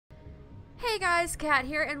Hey guys, Kat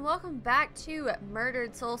here, and welcome back to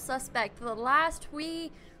Murdered Soul Suspect. The last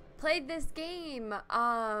we played this game,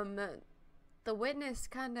 the witness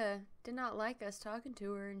kinda did not like us talking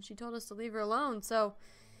to her, and she told us to leave her alone, so,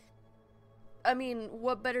 I mean,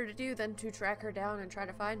 what better to do than to track her down and try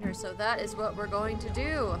to find her, so that is what we're going to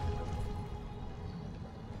do.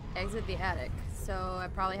 Exit the attic, so I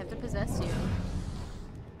probably have to possess you.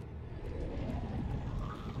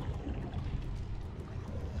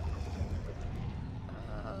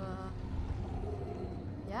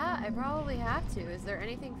 Yeah, I probably have to. Is there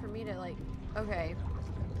anything for me to, like, okay.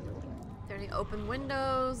 Are there any open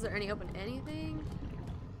windows? Is there any open anything?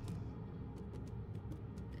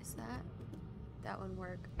 Is that one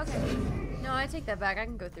work? Okay. No, I take that back. I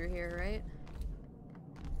can go through here, right?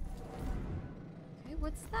 Okay,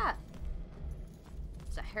 what's that?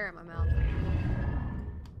 There's a hair in my mouth.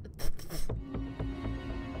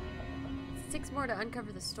 6 more to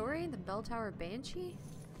uncover the story. The Bell Tower Banshee?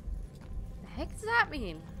 The heck does that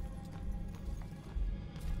mean?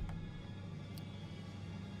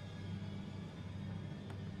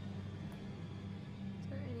 Is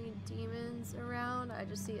there any demons around? I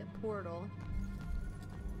just see a portal.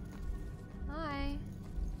 Hi.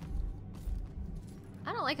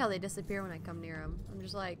 I don't like how they disappear when I come near them. I'm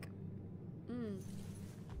just like,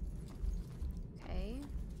 Okay.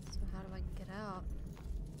 So how do I get out?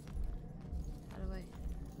 How do I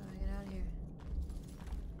get out of here?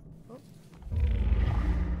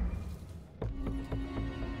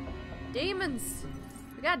 Demons!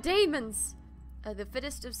 We got demons! The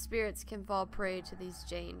fittest of spirits can fall prey to these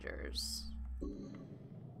dangers.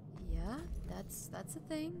 Yeah, that's a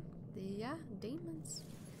thing. Yeah, demons.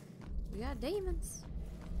 We got demons.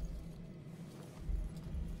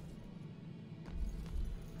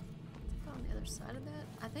 On the other side of that,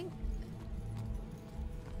 I think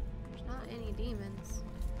there's not any demons.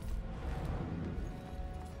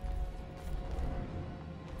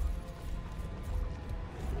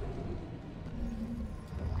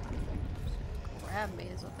 Grab me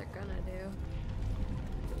is what they're gonna do.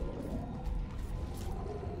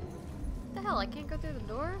 What the hell? I can't go through the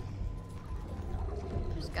door?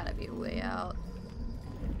 There's gotta be a way out.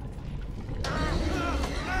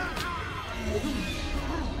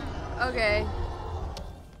 Okay.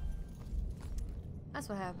 That's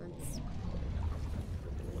what happens.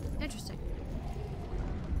 Interesting.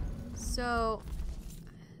 So,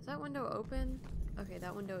 is that window open? Okay,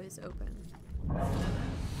 that window is open.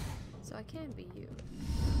 So I can be you.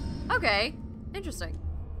 Okay, interesting.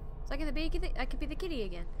 So I could be the kitty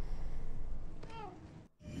again.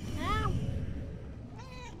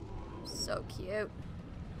 So cute.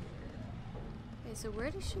 Okay, so where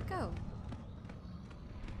does she go?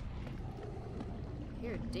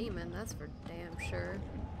 You're a demon, that's for damn sure.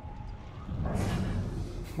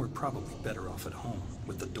 We're probably better off at home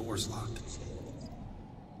with the doors locked.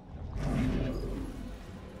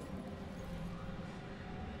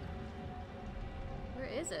 Where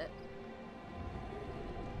is it?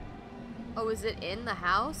 Oh, is it in the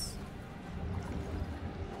house?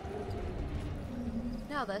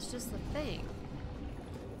 No, that's just the thing.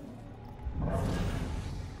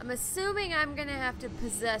 I'm assuming I'm gonna have to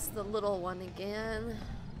possess the little one again.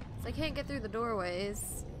 'Cause I can't get through the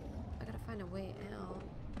doorways. I gotta find a way out.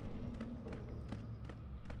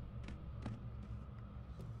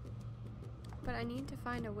 But I need to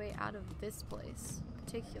find a way out of this place,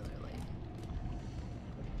 particularly.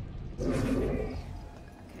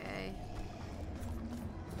 Okay.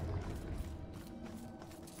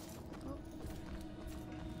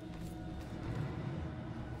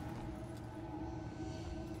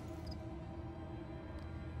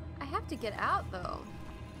 To get out though.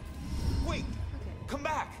 Wait! Okay. Come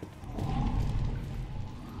back!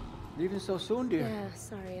 Leaving so soon, dear? Yeah,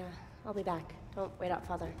 sorry. I'll be back. Don't wait up,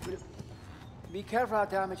 Father. Be careful out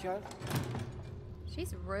there, my child.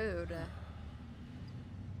 She's rude.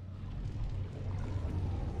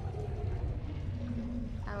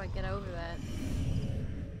 How do I get over that?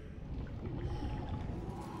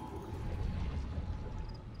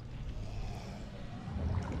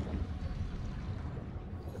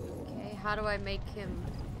 How do I make him?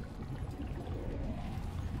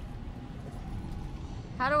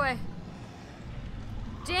 How do I?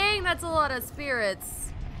 Dang, that's a lot of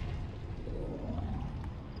spirits.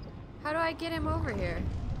 How do I get him over here?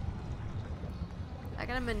 I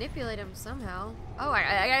gotta manipulate him somehow. Oh,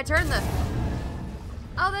 I gotta turn the...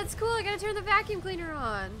 Oh, that's cool. I gotta turn the vacuum cleaner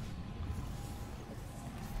on.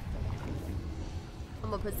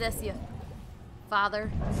 I'm gonna possess you,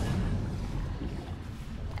 Father.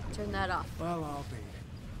 Turn that off. Well, I'll be.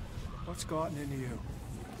 What's gotten into you?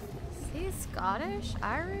 he Scottish?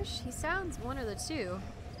 Irish? He sounds one of the two.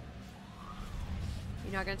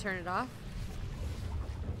 You're not gonna turn it off?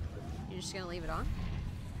 You're just gonna leave it on?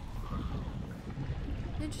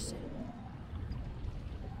 Interesting.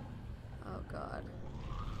 Oh god.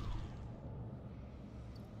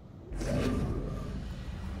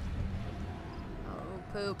 Oh,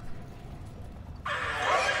 poop.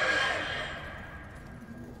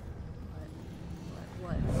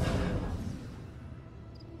 What?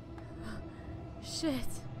 Shit.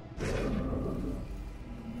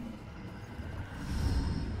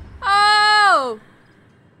 Oh!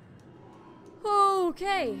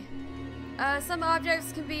 Okay. Some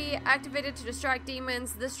objects can be activated to distract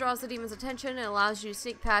demons. This draws the demon's attention and allows you to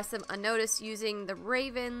sneak past them unnoticed. Using the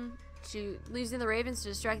ravens to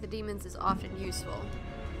distract the demons is often useful.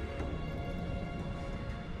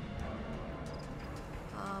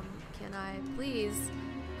 Can I please?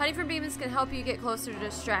 Hiding from demons can help you get closer to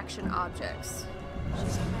distraction objects.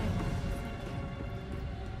 She's okay.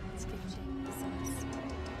 Let's give Jesus.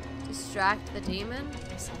 Distract the demon?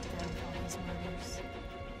 I sat there with all these murders.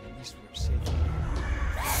 At least we're safe.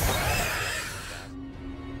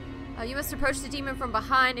 You must approach the demon from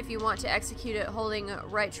behind if you want to execute it. Holding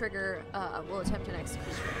right trigger will attempt an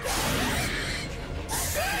execution.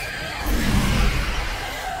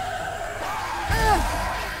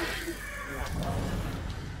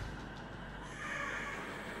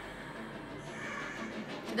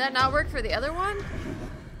 Did that not work for the other one?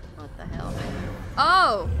 What the hell?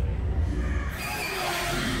 Oh!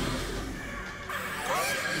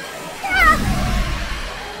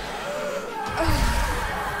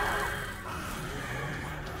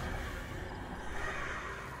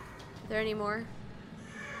 Are there any more?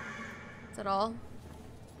 Is that all?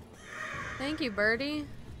 Thank you, Birdie.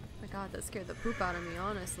 Oh my god, that scared the poop out of me,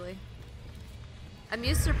 honestly. I'm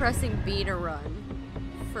used to pressing B to run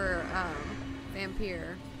for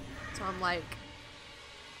Vampire, so I'm like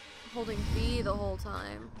holding B the whole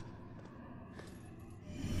time.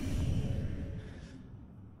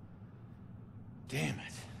 Damn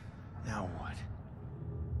it. Now what?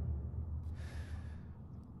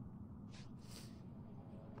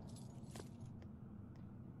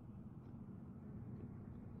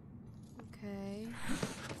 Okay.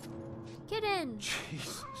 Get in!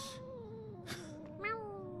 Jesus.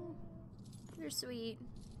 Meow. You're sweet.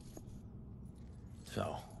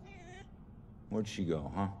 So, where'd she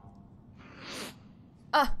go, huh?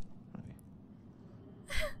 I'm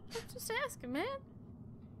just asking, man.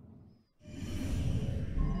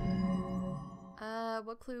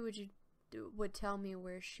 What clue would tell me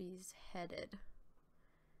where she's headed?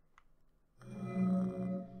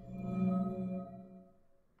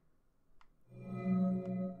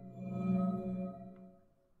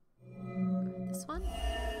 This one?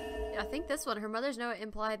 Yeah, I think this one. Her mother's note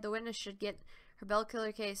implied the witness should get her Bell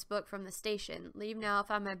Killer case book from the station. Leave now,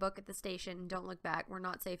 find my book at the station. Don't look back. We're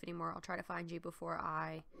not safe anymore. I'll try to find you before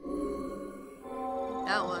I...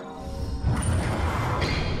 That one.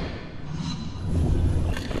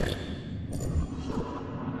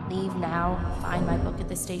 Leave now, find my book at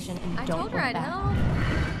the station, and I don't told her look I'd back. help.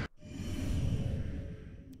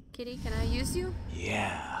 Kitty, can I use you?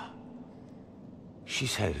 Yeah.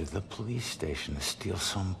 She's headed to the police station to steal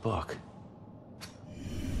some book.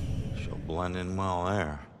 She'll blend in well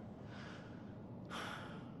there.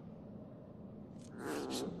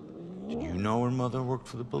 Did you know her mother worked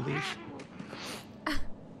for the police?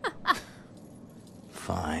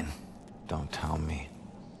 Fine. Don't tell me.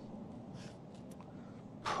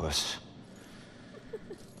 Puss.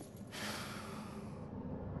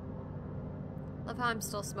 Love how I'm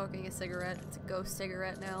still smoking a cigarette. It's a ghost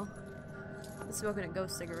cigarette now. I'm smoking a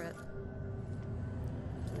ghost cigarette.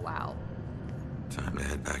 Wow. Time to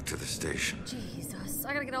head back to the station. Jesus.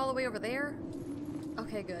 I gotta get all the way over there?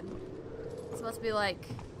 Okay, good. This must be like...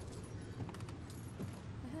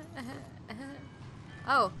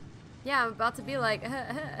 Oh. Yeah, I'm about to be like...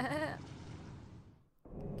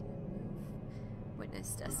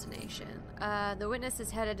 Witness destination. The witness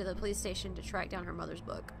is headed to the police station to track down her mother's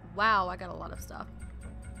book. Wow, I got a lot of stuff.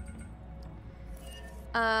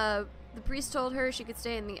 The priest told her she could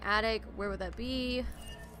stay in the attic. Where would that be?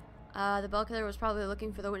 The Bell Killer was probably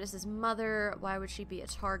looking for the witness's mother. Why would she be a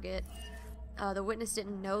target? The witness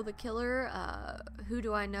didn't know the killer. Who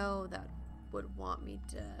do I know that would want me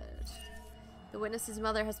dead? The witness's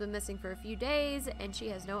mother has been missing for a few days, and she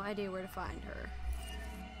has no idea where to find her.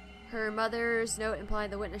 Her mother's note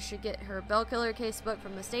implied the witness should get her Bell Killer case book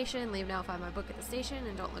from the station. Leave now, find my book at the station,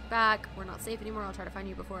 and don't look back. We're not safe anymore. I'll try to find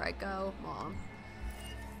you before I go. Mom.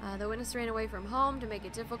 The witness ran away from home to make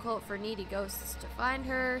it difficult for needy ghosts to find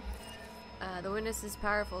her. The witness's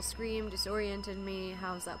powerful scream disoriented me.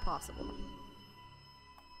 How is that possible?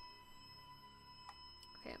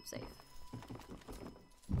 Okay, I'm safe.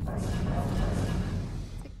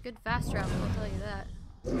 It's a good fast travel, I'll tell you that.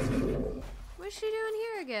 What's she doing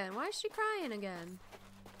here again? Why is she crying again?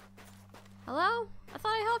 Hello? I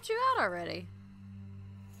thought I helped you out already.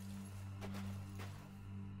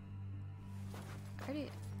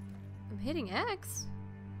 I'm hitting X.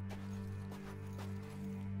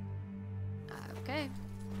 Okay.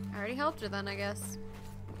 I already helped her then, I guess.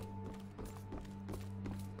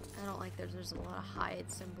 I don't like there's a lot of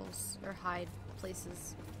hide symbols or hide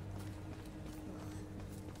places. Ugh.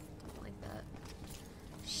 Don't like that.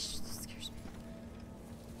 Shh, that scares me.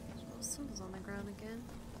 There's little symbols on the ground again.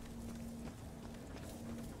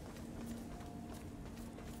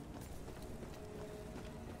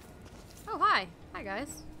 Oh, hi. Hi,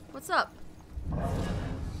 guys. What's up?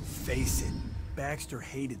 Face it, Baxter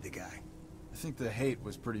hated the guy. I think the hate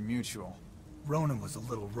was pretty mutual. Ronan was a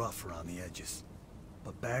little rough around the edges.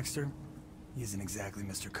 But Baxter, he isn't exactly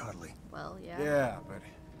Mr. Cuddly. Well, yeah. Yeah, but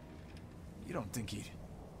you don't think he'd...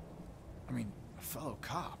 I mean, a fellow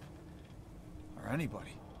cop. Or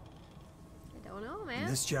anybody. I don't know, In man.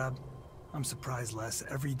 this job, I'm surprised less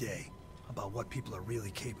every day about what people are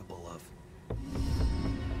really capable of.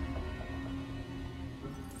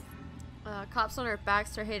 Cops wonder if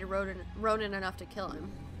Baxter hated Ronan enough to kill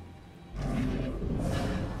him.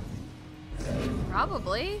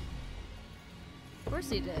 Probably. Of course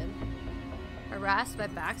he did. Harassed by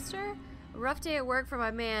Baxter? A rough day at work for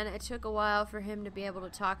my man. It took a while for him to be able to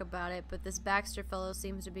talk about it, but this Baxter fellow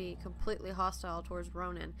seems to be completely hostile towards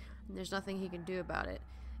Ronan, and there's nothing he can do about it.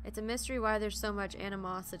 It's a mystery why there's so much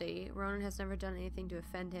animosity. Ronan has never done anything to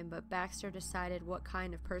offend him, but Baxter decided what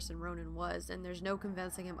kind of person Ronan was, and there's no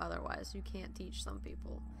convincing him otherwise. You can't teach some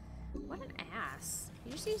people. What an ass. He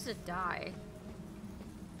just needs to die.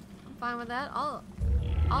 I'm fine with that. I'll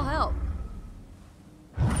help.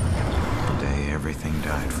 The day everything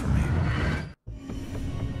died for me.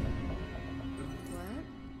 What?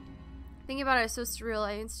 Thinking about it is so surreal.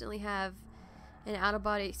 I instantly have an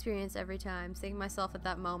out-of-body experience every time, seeing myself at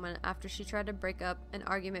that moment after she tried to break up an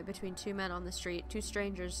argument between two men on the street, two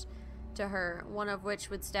strangers to her, one of which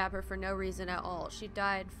would stab her for no reason at all. She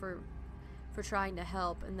died for trying to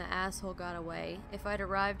help, and the asshole got away. If I'd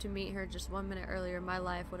arrived to meet her just 1 minute earlier, my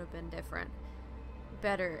life would have been different.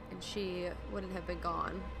 Better, and she wouldn't have been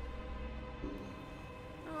gone.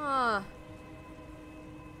 Ah.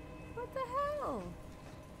 What the hell?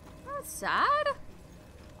 That's sad.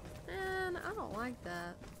 Man, I don't like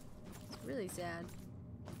that. It's really sad.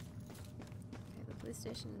 Okay, the police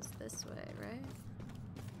station is this way, right?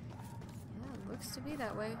 Yeah, it looks to be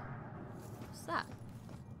that way. What's that?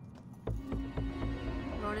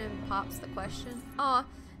 Ronan pops the question. Aw,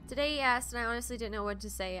 today he asked and I honestly didn't know what to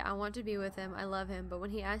say. I want to be with him, I love him, but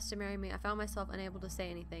when he asked to marry me, I found myself unable to say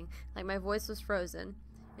anything. Like my voice was frozen.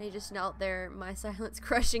 And he just knelt there, my silence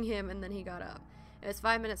crushing him, and then he got up. It was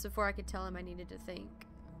 5 minutes before I could tell him I needed to think.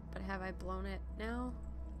 But have I blown it now?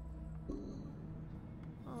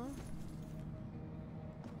 Oh.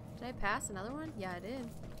 Did I pass another one? Yeah, I did.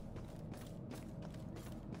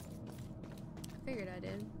 I figured I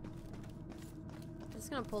did. It's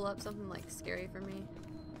gonna pull up something like scary for me.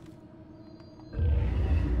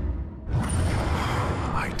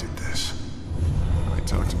 I did this. I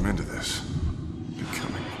talked him into this.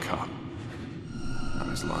 Becoming a cop. I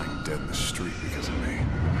was lying dead in the street because of me.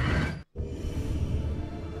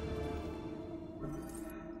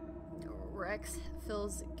 Rex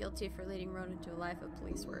feels guilty for leading Ronan to a life of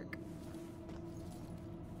police work.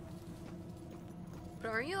 But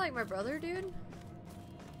aren't you like my brother, dude?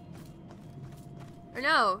 Or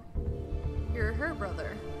no, you're her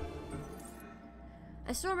brother.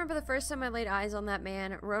 I still remember the first time I laid eyes on that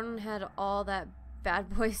man. Ronan had all that bad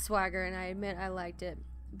boy swagger, and I admit I liked it.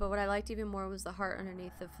 But what I liked even more was the heart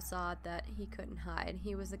underneath the facade that he couldn't hide.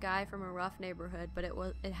 He was a guy from a rough neighborhood, but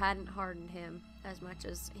it hadn't hardened him as much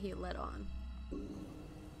as he let on.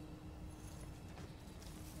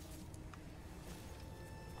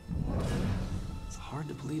 It's hard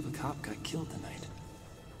to believe a cop got killed tonight.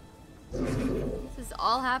 This is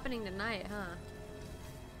all happening tonight, huh?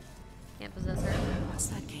 Can't possess her. What's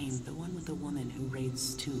that game? The one with the woman who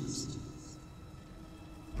raids tombs.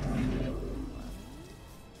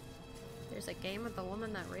 There's a game with the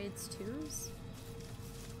woman that raids tombs?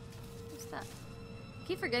 What's that? I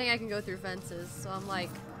keep forgetting I can go through fences, so I'm like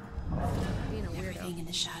being a weirdo. Everything in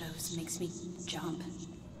the shadows makes me jump.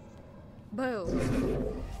 Boo.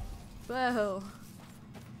 Boo.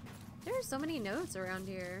 There are so many notes around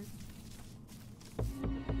here. Ooh.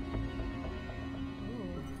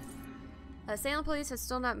 Salem police has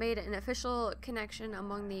still not made an official connection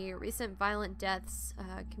among the recent violent deaths.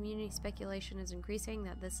 Community speculation is increasing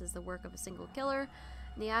that this is the work of a single killer.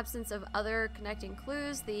 In the absence of other connecting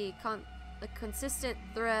clues, the consistent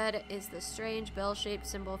thread is the strange bell-shaped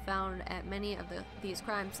symbol found at many of these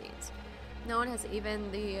crime scenes. No one has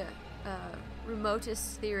even the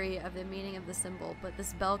remotest theory of the meaning of the symbol, but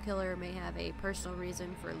this bell killer may have a personal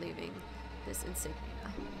reason for leaving this insignia.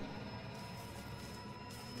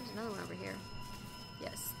 There's another one over here.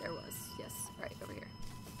 Yes, there was. Yes, right over here.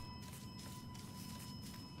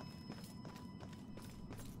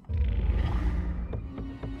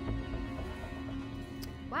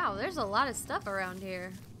 Wow, there's a lot of stuff around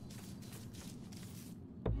here.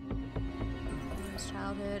 His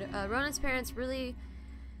childhood. Ronan's parents really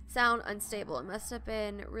sound unstable. It must have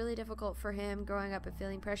been really difficult for him growing up and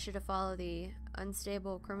feeling pressure to follow the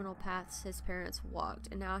unstable criminal paths his parents walked.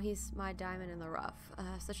 And now he's my diamond in the rough.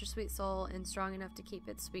 Such a sweet soul and strong enough to keep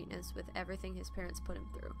its sweetness with everything his parents put him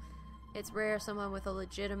through. It's rare someone with a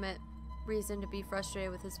legitimate reason to be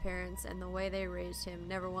frustrated with his parents and the way they raised him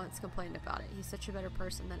never once complained about it. He's such a better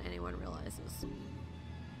person than anyone realizes.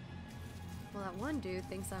 Well, that one dude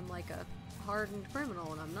thinks I'm like a hardened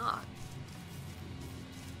criminal and I'm not.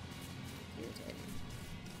 Irritating.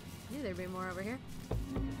 I knew there'd be more over here. Okay,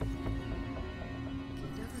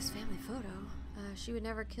 Douglas' family photo. She would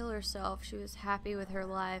never kill herself. She was happy with her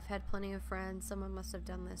life, had plenty of friends. Someone must have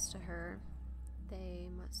done this to her. They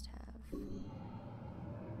must have.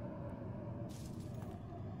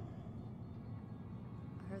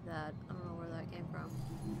 I heard that. I don't know where that came from.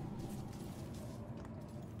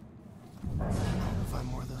 Find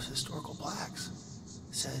more of those historical plaques.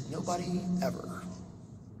 Said nobody ever.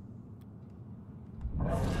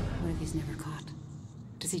 What if he's never caught?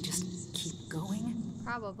 Does he just keep going?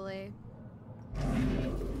 Probably.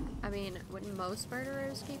 I mean, wouldn't most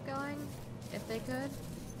murderers keep going if they could?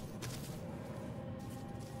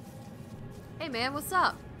 Hey man, what's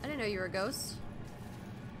up? I didn't know you were a ghost.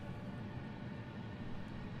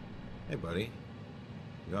 Hey, buddy.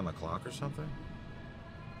 You on the clock or something?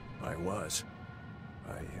 I was.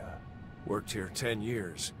 I worked here 10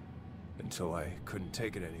 years until I couldn't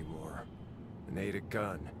take it anymore and ate a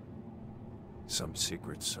gun. Some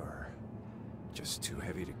secrets are just too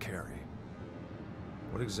heavy to carry.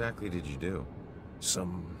 What exactly did you do?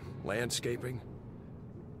 Some landscaping.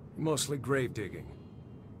 Mostly grave digging.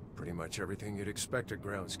 Pretty much everything you'd expect a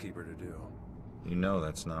groundskeeper to do. You know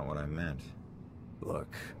that's not what I meant.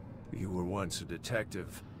 Look, you were once a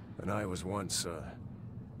detective, and I was once a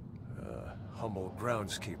humble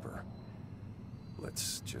groundskeeper.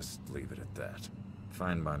 Let's just leave it at that.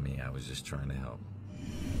 Fine by me, I was just trying to help.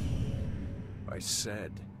 I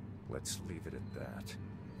said, let's leave it at that.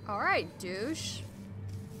 Alright, douche.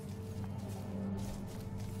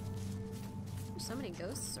 There's so many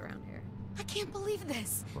ghosts around here. I can't believe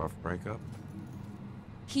this. Rough breakup?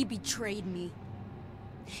 He betrayed me.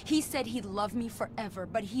 He said he'd love me forever,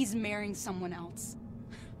 but he's marrying someone else.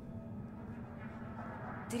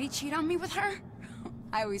 Did he cheat on me with her?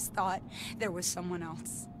 I always thought there was someone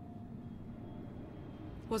else.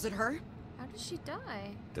 Was it her? How did she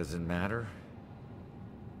die? Does it matter?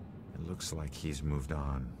 It looks like he's moved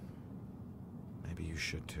on. Maybe you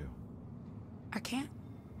should too. I can't.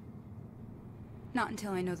 Not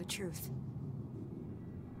until I know the truth.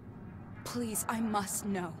 Please, I must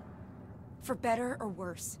know. For better or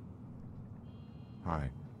worse. All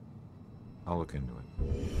right. I'll look into it.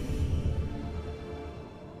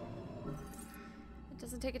 It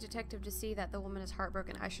doesn't take a detective to see that the woman is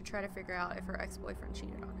heartbroken. I should try to figure out if her ex-boyfriend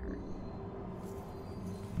cheated on her.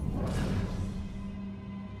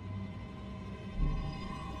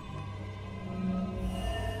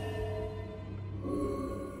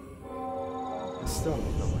 I still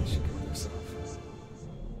don't know why she killed herself.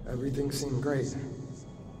 Everything seemed great.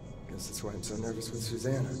 Guess that's why I'm so nervous with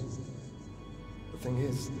Susanna. The thing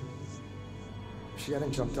is, if she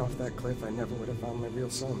hadn't jumped off that cliff, I never would have found my real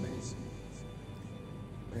soulmate.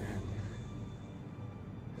 Man,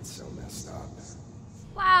 it's so messed up.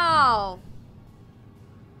 Wow!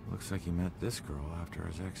 Looks like he met this girl after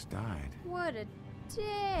his ex died. What a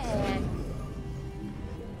dick!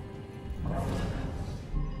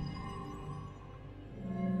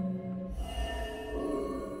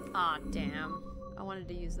 Aw, damn. I wanted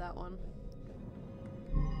to use that one.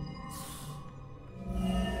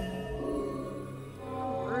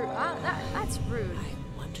 Rude. That's rude.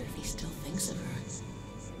 I wonder if he still thinks of her.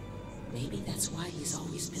 Maybe that's why he's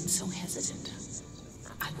always been so hesitant.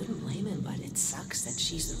 I wouldn't blame him, but it sucks that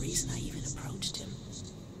she's the reason I even approached him.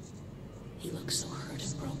 He looks so hurt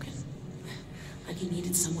and broken. Like he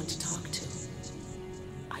needed someone to talk to.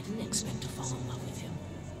 I I didn't expect to fall in love with him.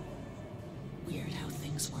 Weird how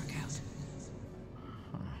things work out.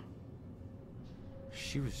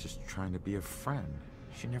 She was just trying to be a friend.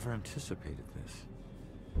 She never anticipated this.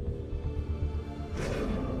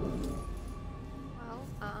 Well,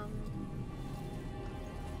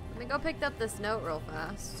 let me go pick up this note real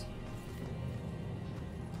fast.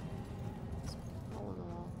 This hole in the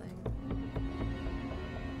wall thing.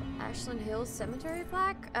 Ashland Hills Cemetery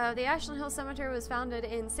plaque? The Ashland Hills Cemetery was founded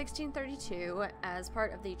in 1632 as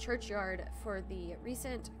part of the churchyard for the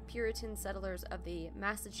recent Puritan settlers of the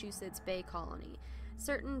Massachusetts Bay Colony.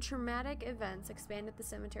 Certain traumatic events expanded the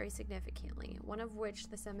cemetery significantly, one of which gave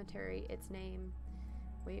the cemetery its name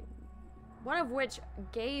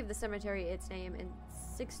in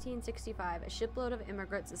 1665. A shipload of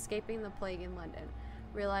immigrants escaping the plague in London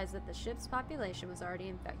realized that the ship's population was already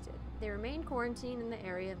infected. They remained quarantined in the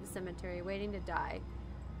area of the cemetery, waiting to die.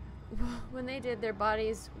 When they did, their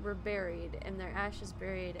bodies were buried and their ashes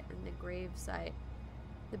buried in the grave site.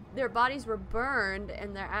 Their bodies were burned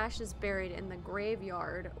and their ashes buried in the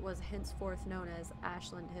graveyard was henceforth known as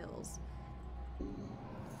Ashland Hills.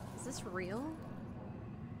 Is this real?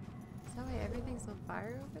 Is that why everything's on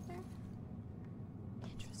fire over there?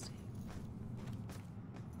 Interesting.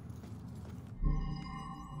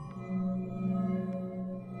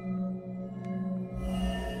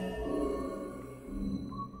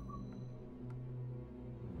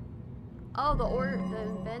 Oh, the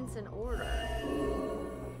events in order.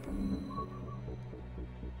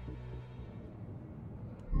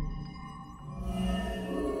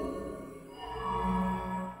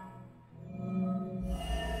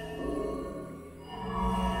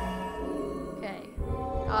 Okay,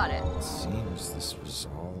 got it. It seems this was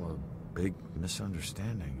all a big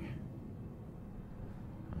misunderstanding.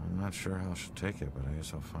 I'm not sure how she'll take it, but I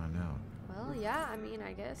guess I'll find out. Well, yeah, I mean,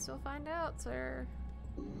 I guess we'll find out, sir.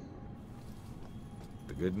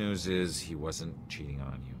 The good news is he wasn't cheating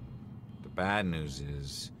on you. The bad news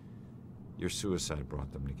is your suicide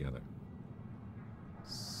brought them together.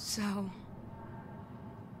 So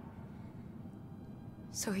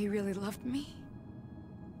he really loved me?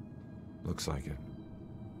 Looks like it.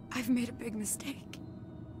 I've made a big mistake.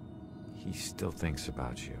 He still thinks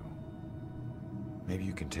about you. Maybe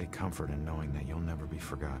you can take comfort in knowing that you'll never be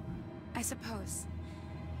forgotten. I suppose.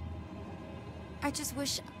 I just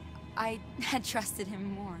wish I had trusted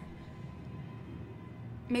him more.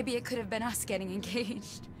 Maybe it could have been us getting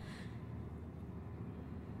engaged.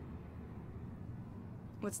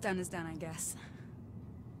 What's done is done, I guess.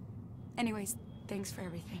 Anyways, thanks for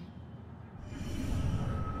everything.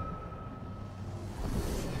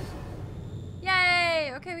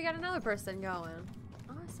 Yay! Okay, we got another person going.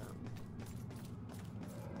 Awesome.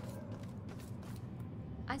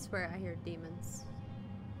 I swear I hear demons.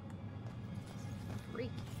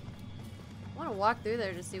 Freaky. I want to walk through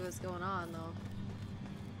there to see what's going on, though.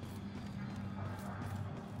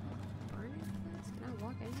 Can I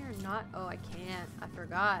walk in here or not? Oh, I can't. I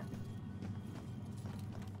forgot.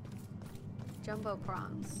 Jumbo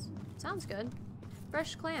prawns. Sounds good.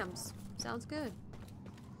 Fresh clams. Sounds good.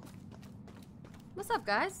 What's up,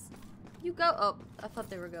 guys? You go. Oh, I thought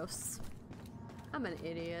they were ghosts. I'm an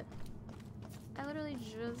idiot. I literally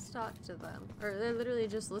just talked to them. Or they literally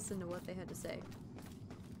just listened to what they had to say.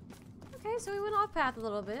 Okay, so we went off path a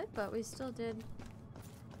little bit, but we still did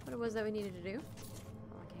what it was that we needed to do.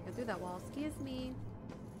 Oh, I can't go through that wall. Excuse me.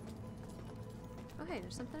 Okay,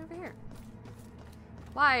 there's something over here.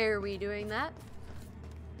 Why are we doing that?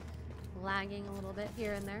 Lagging a little bit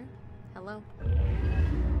here and there. Hello.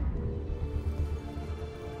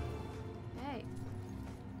 Hey.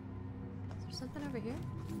 Is there something over here?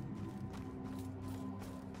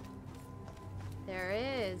 There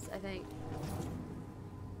is, I think.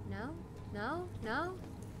 No? No? No?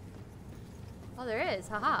 Oh, there is.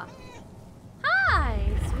 Haha. Hi,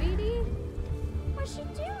 sweetie. What you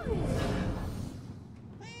doing?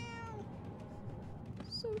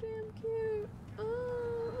 So damn cute.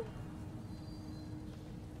 Oh.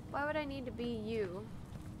 Why would I need to be you?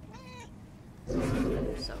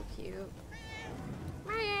 You're so cute.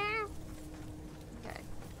 Okay.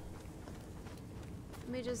 Let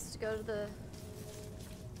me just go to the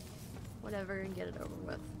whatever and get it over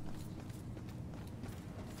with.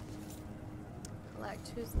 Collect.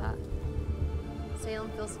 Who's that?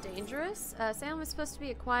 Salem feels dangerous. Salem is supposed to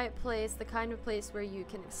be a quiet place, the kind of place where you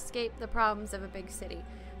can escape the problems of a big city.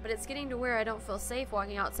 But it's getting to where I don't feel safe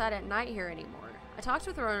walking outside at night here anymore. I talked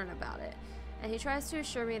with Ronan about it, and he tries to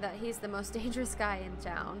assure me that he's the most dangerous guy in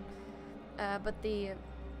town. But the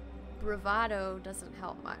bravado doesn't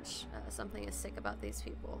help much. Something is sick about these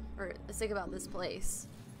people, or sick about this place.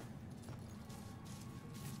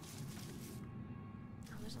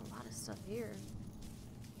 stuff here.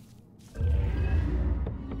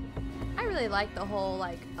 I really like the whole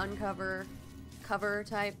like uncover cover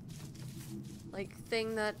type like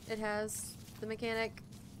thing that it has, the mechanic.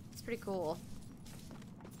 It's pretty cool.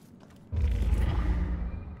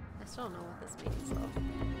 I still don't know what this means though.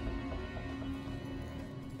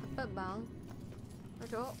 A football.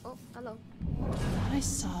 Oh, hello. I thought I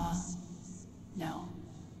saw... No.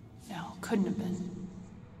 No, couldn't have been.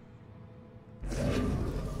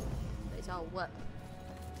 They saw what?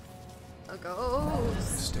 A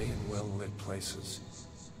ghost. Stay in well-lit places.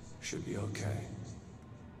 Should be okay.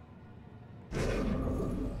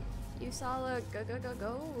 You saw a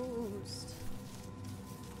ghost.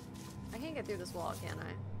 I can't get through this wall, can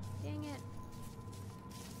I? Dang it.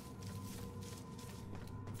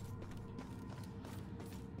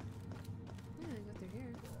 Yeah, I go through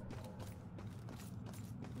here.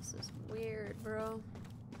 This is weird, bro.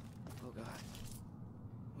 Oh god.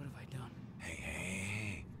 What have I done?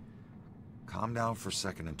 Hey. Calm down for a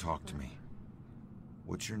second and talk to me.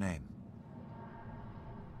 What's your name?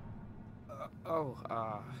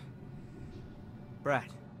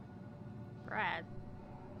 Brad. Brad.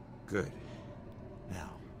 Good.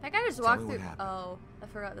 Now, That guy just tell walked me what through. happened. Oh, I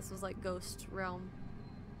forgot this was like Ghost Realm.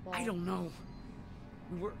 Wall. I don't know.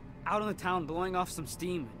 We were out in the town blowing off some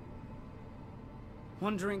steam.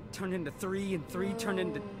 One drink turned into 3, and 3 turned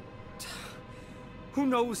into... Who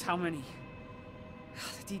knows how many?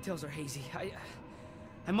 The details are hazy.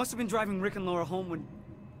 I must have been driving Rick and Laura home when...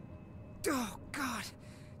 Oh, God.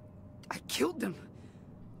 I killed them.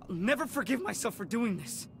 I'll never forgive myself for doing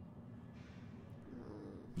this.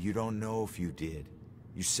 You don't know if you did.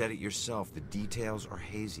 You said it yourself. The details are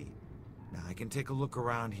hazy. Now, I can take a look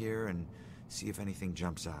around here and see if anything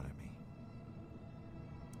jumps out at me.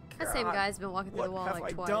 That same guy's been walking through the wall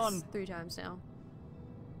like twice, 3 times now.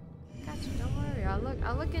 Gotcha, don't worry.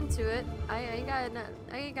 I'll look into it. I ain't got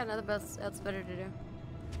nothing else better to do.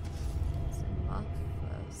 Some muff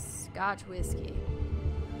of Scotch whiskey.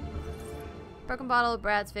 Broken bottle of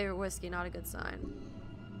Brad's favorite whiskey, not a good sign.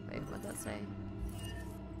 Wait, what'd that say?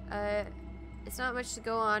 It's not much to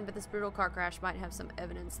go on, but this brutal car crash might have some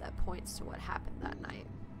evidence that points to what happened that night.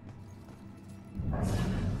 I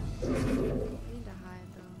need to hide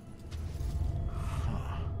though.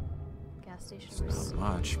 Gas station It's receipt.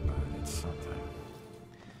 not much, but it's something.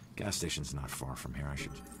 Gas station's not far from here. I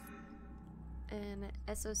should... An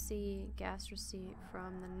SOC gas receipt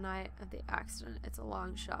from the night of the accident. It's a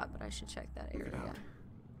long shot, but I should check that area.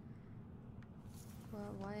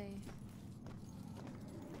 Well, why?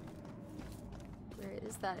 Where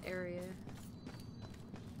is that area?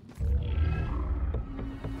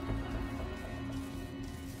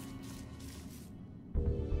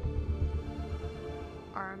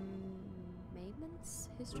 Armaments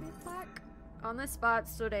history plaque? On this spot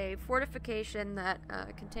stood a fortification that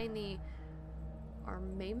contained the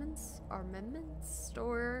armaments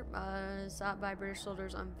store sought by British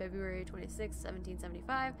soldiers on February 26,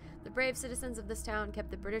 1775. The brave citizens of this town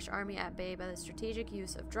kept the British Army at bay by the strategic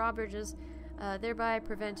use of drawbridges, thereby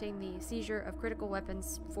preventing the seizure of critical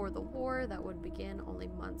weapons for the war that would begin only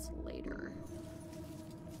months later.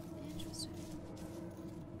 Interesting.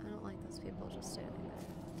 I don't like those people just standing there.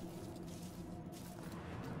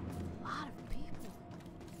 A lot of people.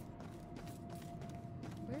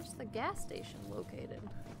 Where's the gas station located?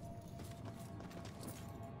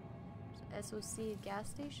 SOC gas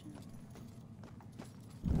station?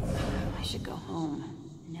 I should go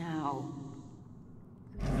home. Now.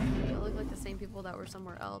 They look like the same people that were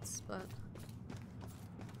somewhere else, but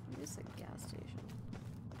there's a gas station.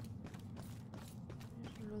 I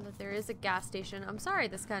don't know that there is a gas station. I'm sorry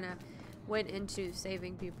this kind of went into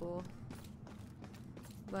saving people,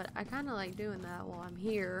 but I kind of like doing that while I'm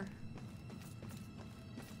here.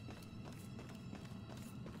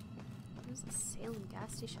 What does the Salem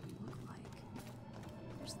gas station look like?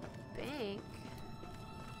 There's the bank.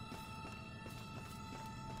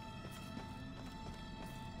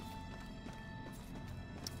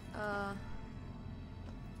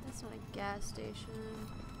 That's not a gas station.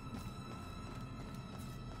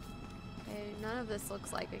 Okay, none of this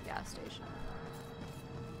looks like a gas station.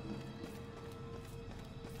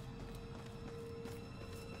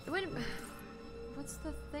 Wait, what's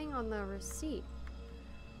the thing on the receipt?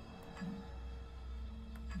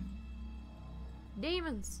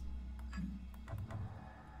 Demons!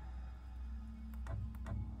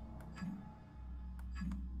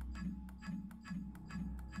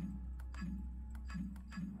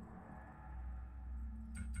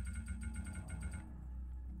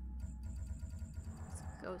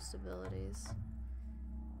 Ghost abilities.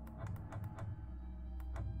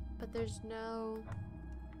 But there's no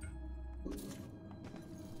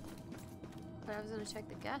But I was gonna check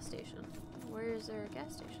the gas station. Where is there a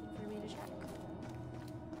gas station for me to check?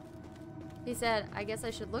 He said, I guess I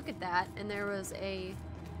should look at that, and there was a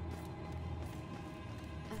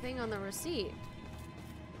thing on the receipt.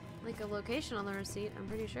 Like a location on the receipt, I'm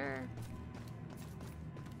pretty sure.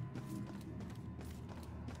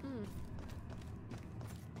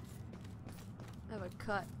 I have a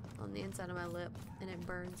cut on the inside of my lip, and it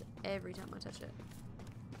burns every time I touch it.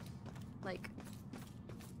 Like,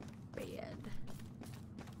 bad.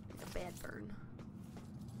 Like a bad burn.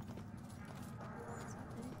 Is there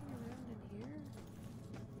anything around in here?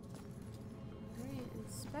 I already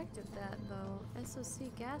inspected that, though.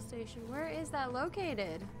 SOC gas station. Where is that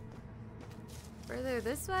located? Further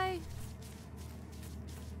this way?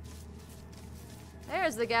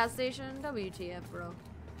 There's the gas station. WTF, bro.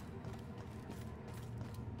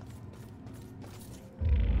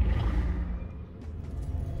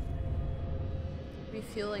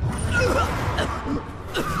 Refueling.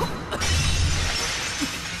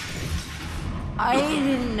 I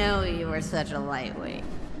didn't know you were such a lightweight.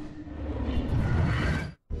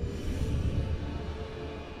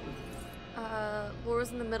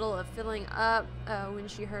 Laura's in the middle of filling up when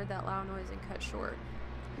she heard that loud noise and cut short.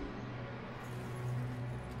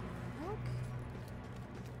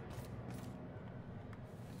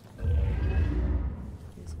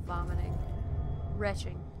 He's vomiting.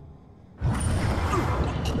 Retching.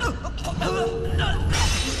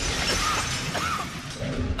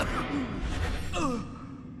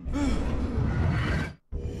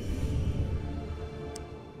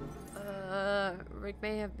 Rick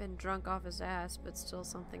may have been drunk off his ass, but still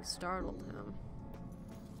something startled him.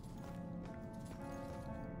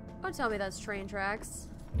 Don't tell me that's train tracks.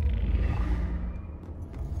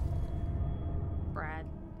 Brad.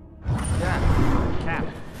 Yeah, Cap.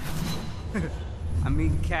 I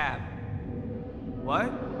mean Cap.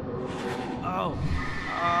 What? Oh,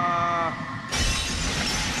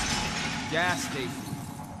 gas station.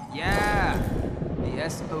 Yeah, the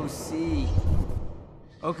SOC.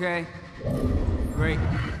 Okay, great.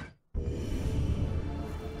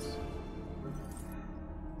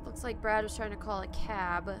 Looks like Brad was trying to call a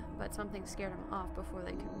cab, but something scared him off before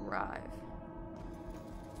they could arrive.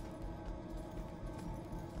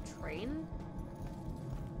 Train?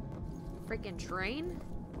 Freaking train?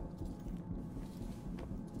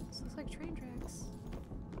 This looks like train tracks.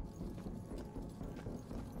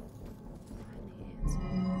 Find the answer.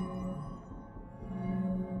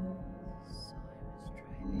 So I was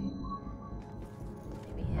driving.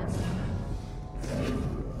 Maybe him.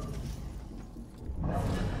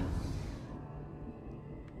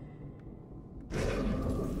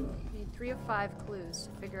 Need 3 of 5 clues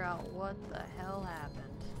to figure out what the hell happened.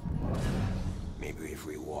 Maybe if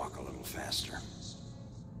we walk a little faster.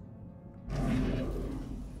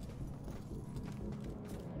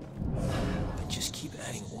 But just keep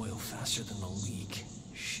adding oil faster than the leak.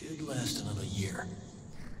 Should last another year.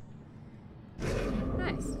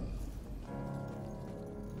 Nice.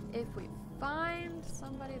 If we find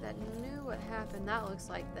somebody that knew what happened, that looks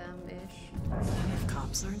like them-ish. If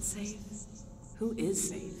cops aren't safe, who is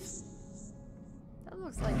safe? That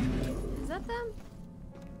looks like... Is that them?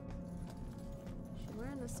 She's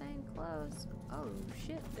wearing the same clothes. Oh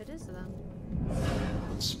shit, it is them.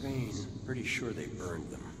 In Spain, pretty sure they burned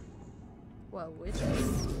them. What,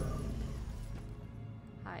 witches?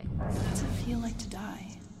 Hi. What's it feel like to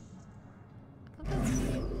die? I thought that's...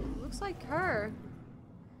 Looks like her.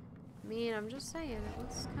 I mean, I'm just saying, it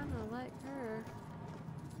looks kind of like her.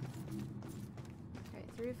 Okay,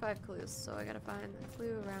 3 of 5 clues, so I gotta find the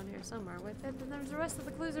clue around here somewhere. With it, then there's the rest of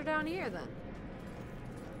the clues are down here then.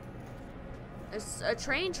 There's a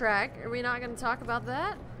train track. Are we not gonna talk about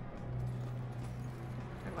that?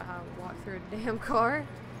 Talk about how to walk through a damn car.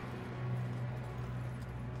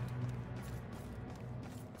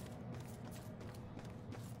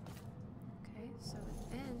 Okay, so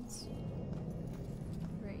it ends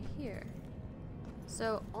right here.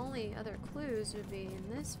 So only other clues would be in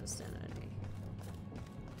this vicinity.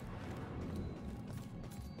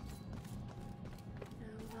 No,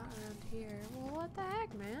 not around here. Well, what the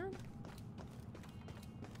heck, man?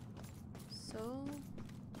 So,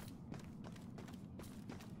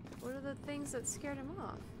 what are the things that scared him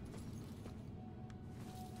off?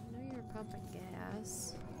 I know you're pumping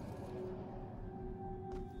gas.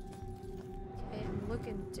 Okay, I'm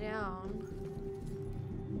looking down.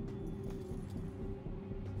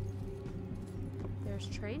 There's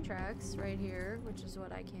train tracks right here, which is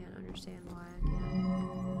what I can't understand why I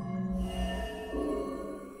can't.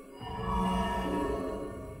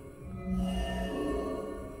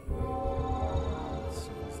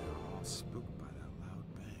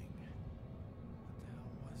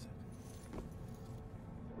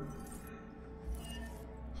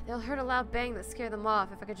 They'll heard a loud bang that scared them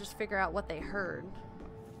off if I could just figure out what they heard.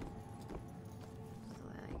 So,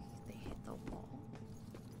 like, they hit the wall.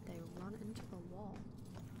 They run into the wall.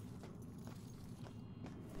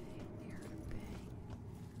 Bang, they heard a bang.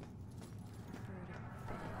 Heard a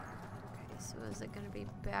bang. Okay, so is it gonna be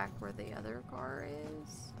back where the other car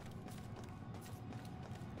is?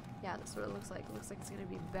 Yeah, that's what it looks like. It looks like it's gonna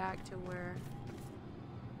be back to where...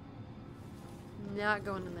 Not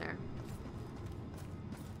going in there.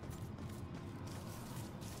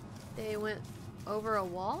 They went over a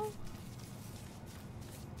wall?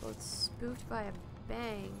 Both spooked by a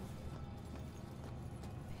bang.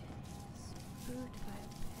 Spooked by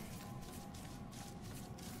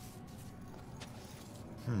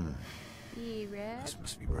a bang. Red. This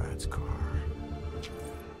must be Brad's car.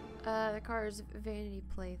 The car is vanity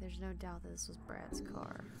plate. There's no doubt that this was Brad's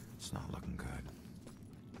car. It's not looking good.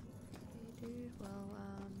 Okay, dude. Well,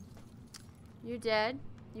 you're dead.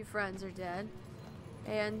 Your friends are dead.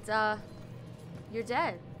 And, you're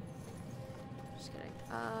dead. Just kidding.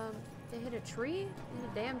 They hit a tree? Hit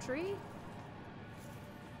a damn tree?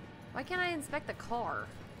 Why can't I inspect the car?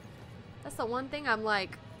 That's the one thing I'm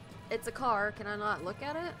like, it's a car, can I not look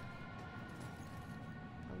at it?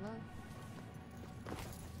 Hello?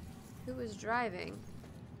 Who was driving?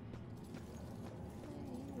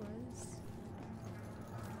 He was.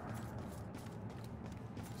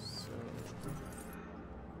 So...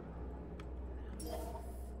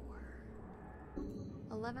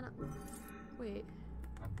 11. Wait.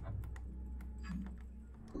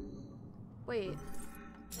 Wait.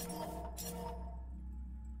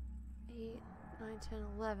 8, 9, 10,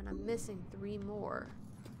 11. I'm missing 3 more.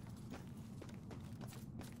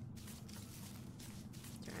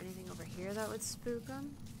 Is there anything over here that would spook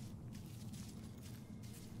them?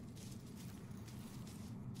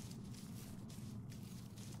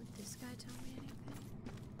 Would this guy tell me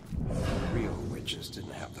anything? Real witches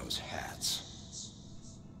didn't have those hats.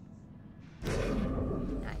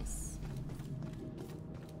 Nice.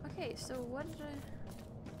 Okay, so what did I...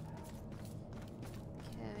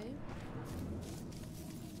 Okay.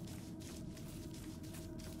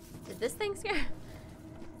 Did this thing scare... Did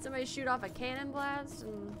somebody shoot off a cannon blast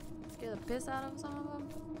and scare the piss out of some of them?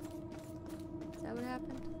 Is that what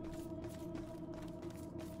happened?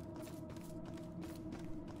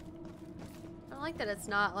 I don't like that it's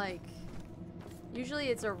not like... Usually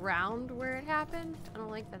it's around where it happened. I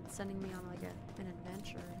don't like that it's sending me on like an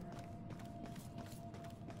adventure.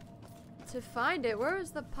 To find it, where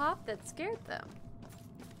was the pop that scared them?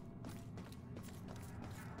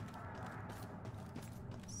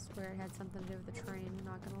 I swear it had something to do with the train, I'm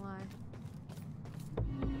not gonna lie.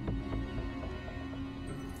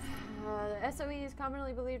 The SOE is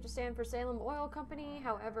commonly believed to stand for Salem Oil Company.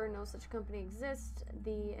 However, no such company exists.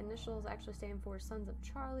 The initials actually stand for Sons of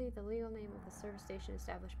Charlie, the legal name of the service station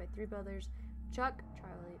established by 3 brothers, Chuck,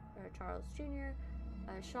 Charles Jr.,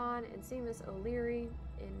 Sean, and Seamus O'Leary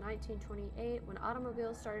in 1928. When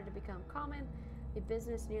automobiles started to become common, the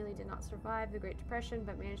business nearly did not survive the Great Depression,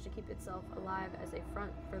 but managed to keep itself alive as a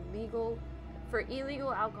front for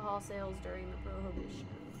illegal alcohol sales during the Prohibition.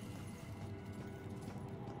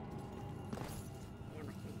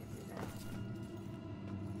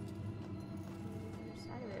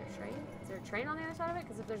 Train on the other side of it?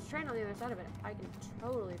 Because if there's a train on the other side of it, I can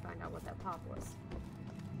totally find out what that pop was. I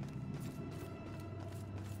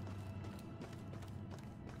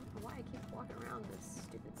don't know why I keep walking around this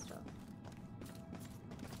stupid stuff.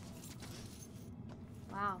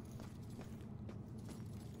 Wow.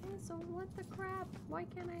 Okay, so what the crap? Why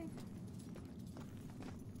can't I?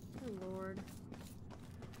 Oh Lord.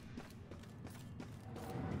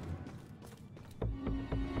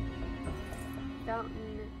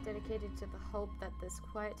 Fountain dedicated to the hope that this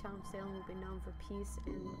quiet town of Salem will be known for peace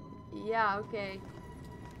and... Yeah, okay.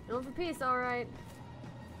 Known for peace, alright.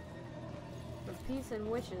 For peace and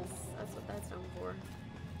witches. That's what that's known for.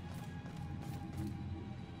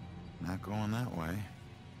 Not going that way.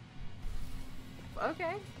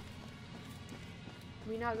 Okay.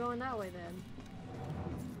 We not going that way then.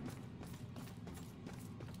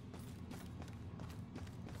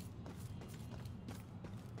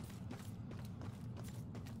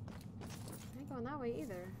 Going that way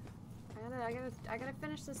either. I gotta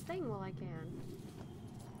finish this thing while I can.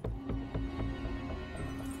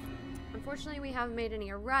 Unfortunately, we haven't made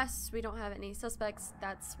any arrests. We don't have any suspects.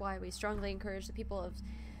 That's why we strongly encourage the people of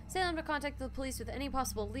Salem to contact the police with any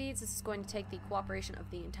possible leads. This is going to take the cooperation of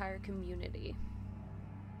the entire community.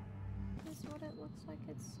 That's what it looks like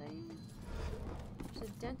it's saying. There's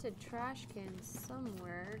a dented trash can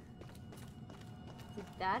somewhere. Is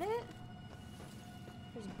that it?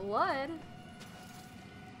 There's blood.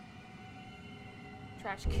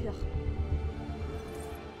 Trash can.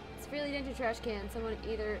 It's really into trash can. Someone's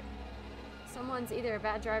either a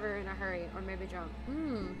bad driver in a hurry or maybe drunk.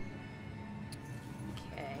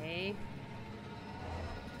 Okay.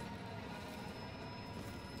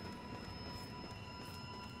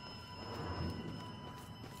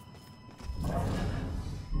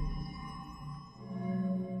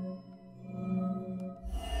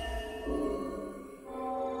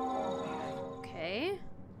 Okay.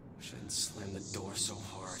 Wish I hadn't slammed the door so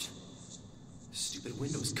hard. The stupid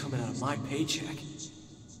window's coming out of my paycheck.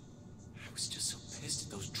 I was just so pissed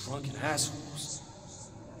at those drunken assholes.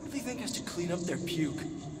 What do they think has to clean up their puke?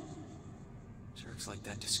 Jerks like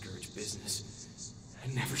that discourage business. I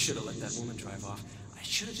never should have let that woman drive off. I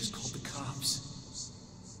should have just called the cops.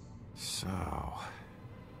 So,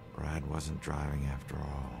 Brad wasn't driving after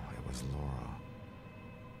all. It was Laura.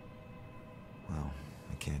 Well,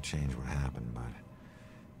 I can't change what happened, but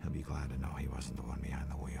he'll be glad to know he wasn't the one behind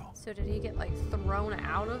the wheel. So did he get, like, thrown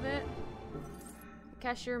out of it? The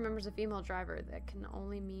cashier remembers a female driver. That can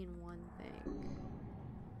only mean one thing.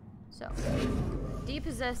 So,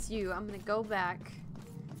 depossess you. I'm gonna go back.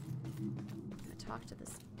 I'm gonna talk to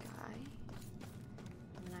this guy.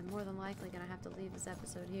 And I'm more than likely gonna have to leave this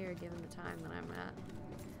episode here, given the time that I'm at.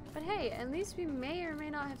 But hey, at least we may or may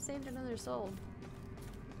not have saved another soul.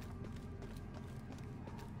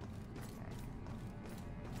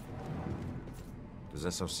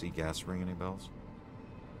 Does SOC gas ring any bells?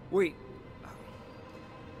 Wait.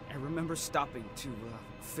 I remember stopping to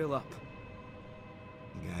fill up.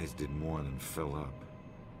 You guys did more than fill up.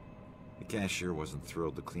 The cashier wasn't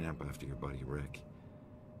thrilled to clean up after your buddy Rick.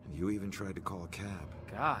 And you even tried to call a cab.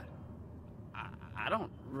 God. I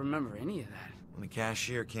don't remember any of that. When the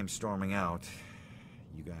cashier came storming out,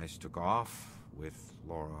 you guys took off with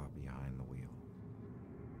Laura behind the wheel.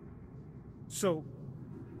 So,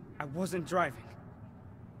 I wasn't driving.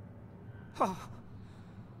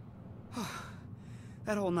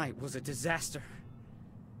 That whole night was a disaster.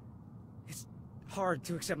 It's hard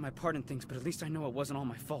to accept my part in things, but at least I know it wasn't all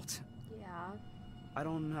my fault. Yeah. I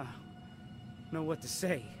don't know what to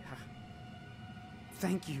say.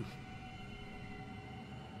 Thank you.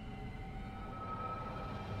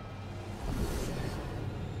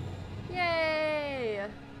 Yay!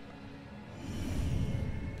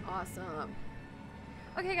 Awesome.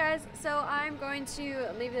 Okay guys, so I'm going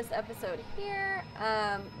to leave this episode here.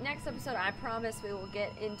 Next episode, I promise we will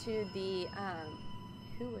get into the,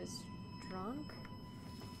 who was drunk?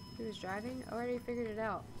 Who was driving? I already figured it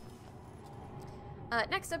out.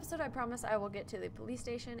 Next episode, I promise I will get to the police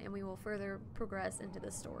station and we will further progress into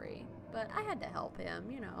the story. But I had to help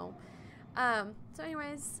him, you know. So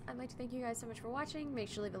anyways, I'd like to thank you guys so much for watching. Make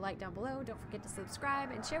sure to leave a like down below. Don't forget to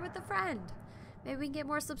subscribe and share with a friend. Maybe we can get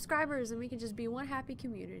more subscribers and we can just be one happy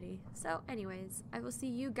community. So anyways, I will see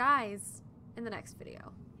you guys in the next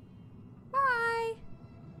video. Bye!